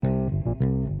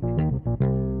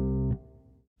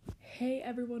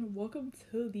everyone, welcome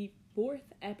to the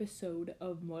fourth episode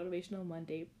of Motivational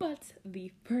Monday, but the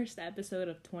first episode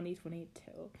of 2022.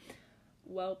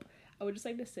 Well, I would just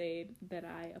like to say that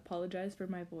I apologize for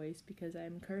my voice because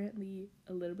I'm currently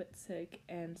a little bit sick,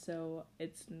 and so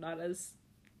it's not as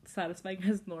satisfying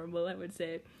as normal, I would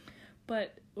say.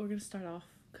 But we're gonna start off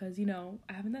because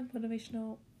I haven't done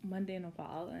Motivational Monday in a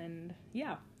while, and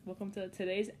yeah, welcome to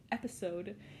today's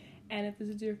episode. And if this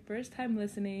is your first time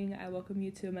listening, I welcome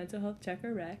you to Mental Health Check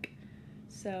or Rec.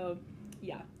 So,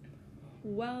 yeah.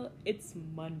 Well, it's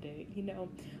Monday,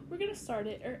 We're going to start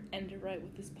it or end it right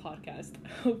with this podcast,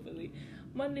 hopefully.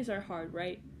 Mondays are hard,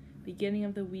 right? Beginning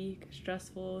of the week,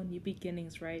 stressful, new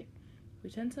beginnings, right? We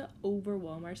tend to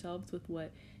overwhelm ourselves with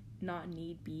what not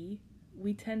need be.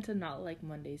 We tend to not like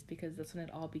Mondays because that's when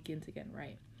it all begins again,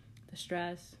 right? The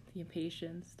stress, the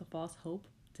impatience, the false hope,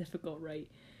 difficult, right?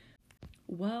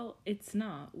 Well, it's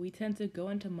not. We tend to go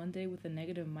into Monday with a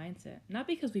negative mindset. Not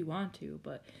because we want to,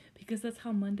 but because that's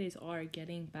how Mondays are,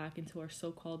 getting back into our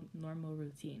so-called normal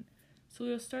routine. So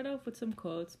we'll start off with some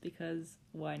quotes because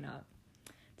why not?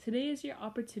 Today is your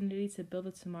opportunity to build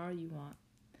the tomorrow you want.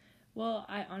 Well,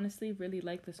 I honestly really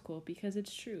like this quote because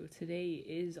it's true. Today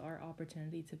is our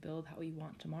opportunity to build how we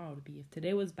want tomorrow to be. If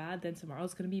today was bad, then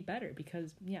tomorrow's going to be better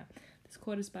because, this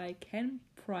quote is by Ken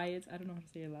Pryor. I don't know how to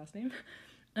say your last name.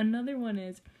 Another one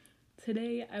is,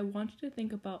 today I want you to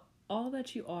think about all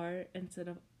that you are instead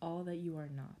of all that you are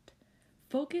not.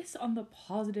 Focus on the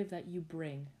positive that you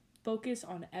bring. Focus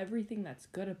on everything that's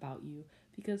good about you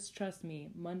because trust me,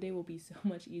 Monday will be so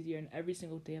much easier and every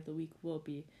single day of the week will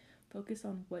be. Focus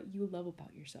on what you love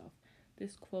about yourself.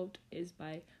 This quote is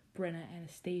by Brenna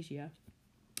Anastasia.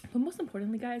 But most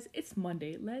importantly, guys, it's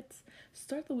Monday. Let's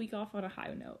start the week off on a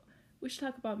high note. We should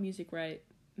talk about music, right?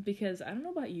 Because I don't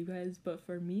know about you guys, but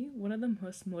for me, one of the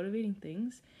most motivating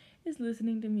things is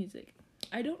listening to music.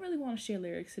 I don't really want to share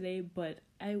lyrics today, but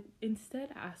I instead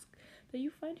ask that you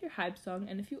find your hype song,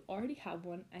 and if you already have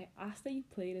one, I ask that you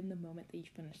play it in the moment that you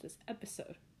finish this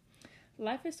episode.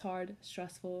 Life is hard,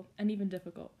 stressful, and even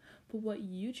difficult, but what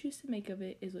you choose to make of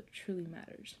it is what truly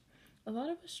matters. A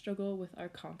lot of us struggle with our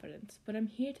confidence, but I'm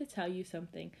here to tell you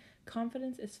something.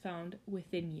 Confidence is found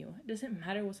within you. It doesn't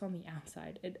matter what's on the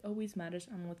outside. It always matters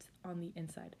on what's on the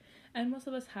inside. And most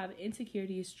of us have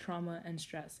insecurities, trauma, and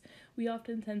stress. We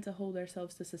often tend to hold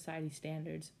ourselves to society's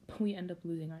standards, but we end up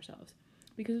losing ourselves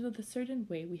because of the certain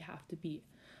way we have to be,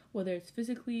 whether it's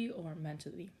physically or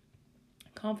mentally.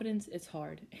 Confidence is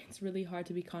hard. It's really hard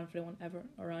to be confident when everyone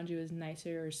around you is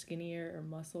nicer or skinnier or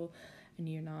muscle and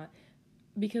you're not.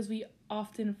 Because we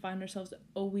often find ourselves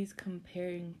always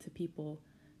comparing to people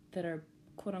that are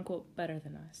quote-unquote better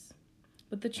than us.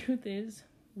 But the truth is,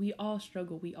 we all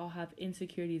struggle. We all have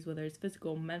insecurities, whether it's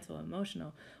physical, mental,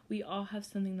 emotional. We all have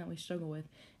something that we struggle with.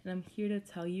 And I'm here to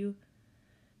tell you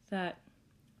that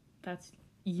that's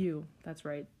you. That's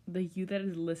right. The you that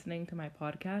is listening to my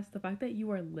podcast. The fact that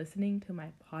you are listening to my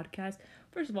podcast.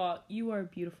 First of all, you are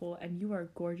beautiful and you are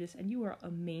gorgeous and you are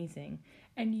amazing.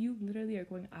 And you literally are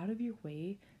going out of your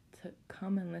way to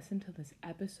come and listen to this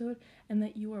episode, and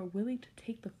that you are willing to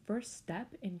take the first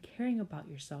step in caring about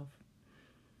yourself,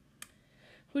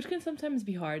 which can sometimes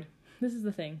be hard. This is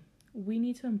the thing. We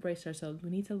need to embrace ourselves. We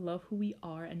need to love who we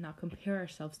are and not compare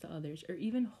ourselves to others or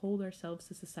even hold ourselves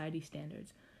to society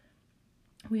standards.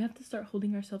 We have to start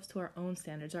holding ourselves to our own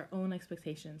standards, our own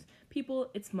expectations.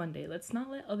 People, it's Monday. Let's not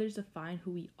let others define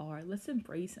who we are. Let's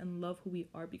embrace and love who we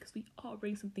are because we all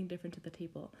bring something different to the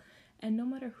table. And no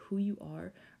matter who you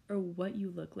are or what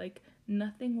you look like,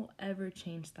 nothing will ever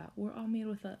change that. We're all made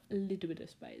with a little bit of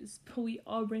spice, but we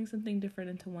all bring something different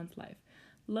into one's life.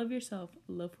 Love yourself,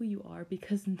 love who you are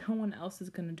because no one else is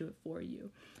going to do it for you.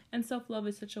 And self-love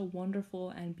is such a wonderful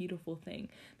and beautiful thing.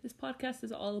 This podcast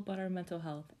is all about our mental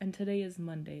health, and today is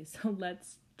Monday, so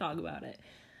let's talk about it.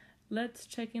 Let's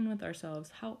check in with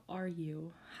ourselves. How are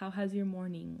you? How has your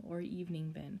morning or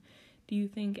evening been? Do you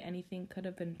think anything could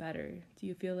have been better? Do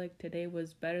you feel like today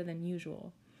was better than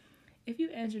usual? If you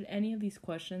answered any of these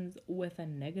questions with a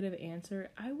negative answer,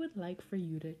 I would like for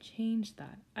you to change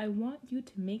that. I want you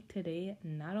to make today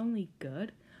not only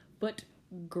good, but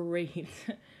great.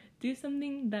 Do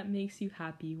something that makes you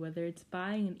happy, whether it's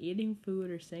buying and eating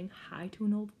food or saying hi to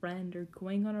an old friend or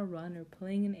going on a run or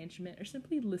playing an instrument or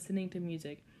simply listening to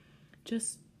music.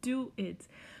 Just do it,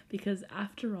 because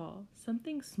after all,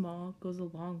 something small goes a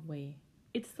long way.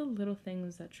 It's the little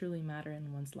things that truly matter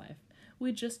in one's life.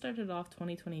 We just started off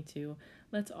 2022.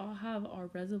 Let's all have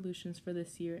our resolutions for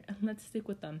this year and let's stick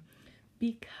with them.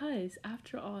 Because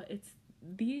after all,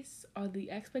 these are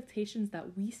the expectations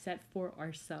that we set for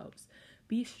ourselves.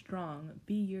 Be strong,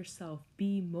 be yourself,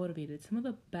 be motivated. Some of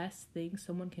the best things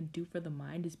someone can do for the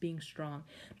mind is being strong.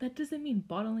 That doesn't mean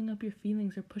bottling up your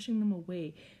feelings or pushing them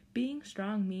away. Being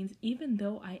strong means even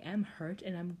though I am hurt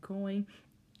and I'm going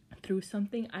through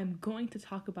something, I'm going to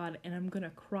talk about it and I'm going to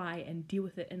cry and deal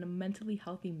with it in a mentally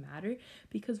healthy manner,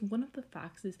 because one of the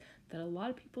facts is that a lot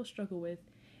of people struggle with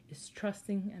is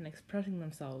trusting and expressing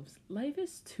themselves. Life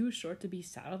is too short to be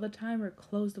sad all the time or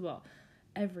closed about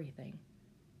everything.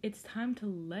 It's time to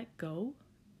let go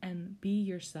and be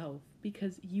yourself,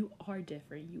 because you are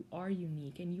different, you are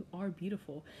unique, and you are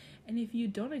beautiful. And if you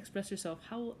don't express yourself,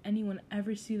 how will anyone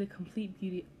ever see the complete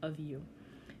beauty of you?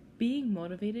 Being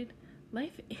motivated,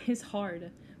 life is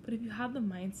hard, but if you have the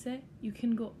mindset, you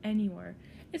can go anywhere.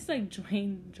 It's like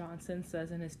Dwayne Johnson says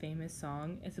in his famous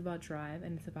song, it's about drive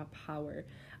and it's about power.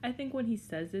 I think when he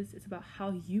says this, it's about how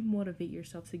you motivate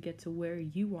yourself to get to where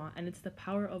you want, and it's the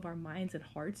power of our minds and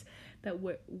hearts that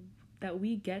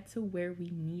we get to where we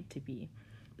need to be.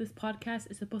 This podcast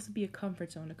is supposed to be a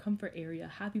comfort zone, a comfort area,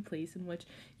 a happy place in which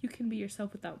you can be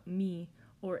yourself without me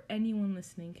or anyone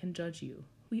listening can judge you.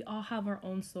 We all have our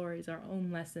own stories, our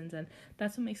own lessons, and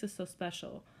that's what makes us so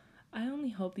special. I only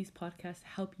hope these podcasts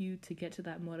help you to get to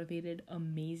that motivated,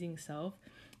 amazing self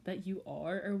that you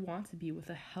are or want to be with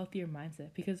a healthier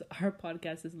mindset, because our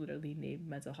podcast is literally named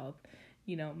Mental Health.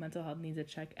 You know, mental health needs a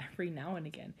check every now and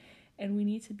again, and we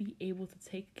need to be able to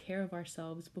take care of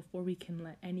ourselves before we can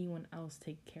let anyone else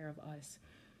take care of us.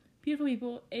 Beautiful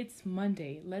people, it's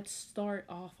Monday. Let's start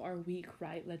off our week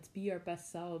right. Let's be our best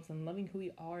selves and loving who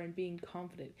we are and being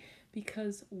confident,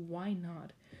 because why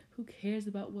not? Who cares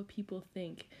about what people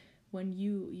think when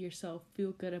you yourself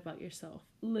feel good about yourself?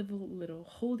 Live a little,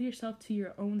 hold yourself to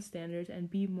your own standards, and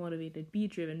be motivated, be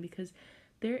driven, because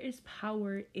there is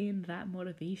power in that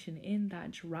motivation, in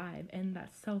that drive, and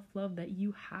that self-love that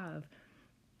you have.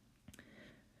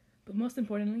 But most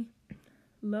importantly,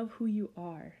 love who you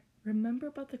are. Remember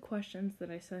about the questions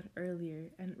that I said earlier,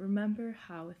 and remember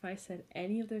how if I said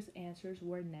any of those answers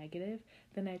were negative,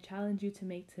 then I challenge you to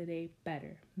make today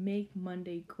better. Make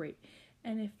Monday great.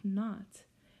 And if not,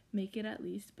 make it at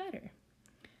least better.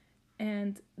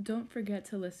 And don't forget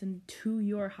to listen to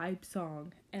your hype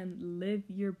song and live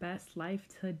your best life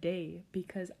today,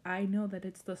 because I know that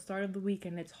it's the start of the week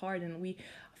and it's hard and we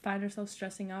find ourselves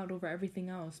stressing out over everything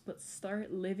else, but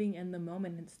start living in the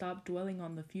moment and stop dwelling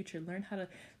on the future. Learn how to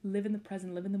live in the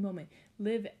present, live in the moment,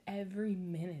 live every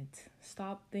minute.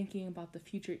 Stop thinking about the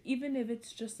future, even if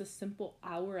it's just a simple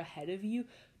hour ahead of you.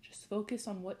 Just focus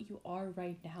on what you are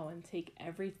right now and take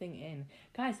everything in.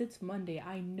 Guys, it's Monday.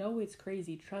 I know it's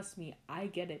crazy. Trust me, I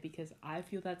get it, because I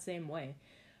feel that same way.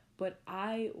 But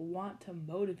I want to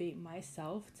motivate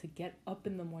myself to get up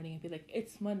in the morning and be like,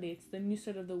 it's Monday, it's the new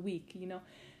start of the week,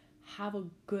 have a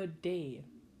good day.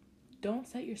 Don't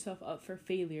set yourself up for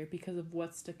failure because of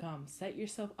what's to come. Set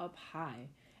yourself up high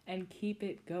and keep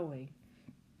it going.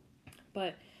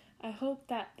 But I hope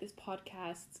that this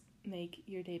podcast make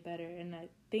your day better, and I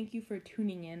thank you for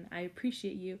tuning in. I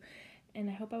appreciate you, and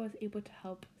I hope I was able to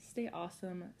help. Stay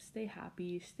awesome, stay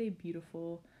happy, stay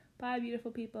beautiful. Bye,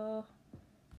 beautiful people.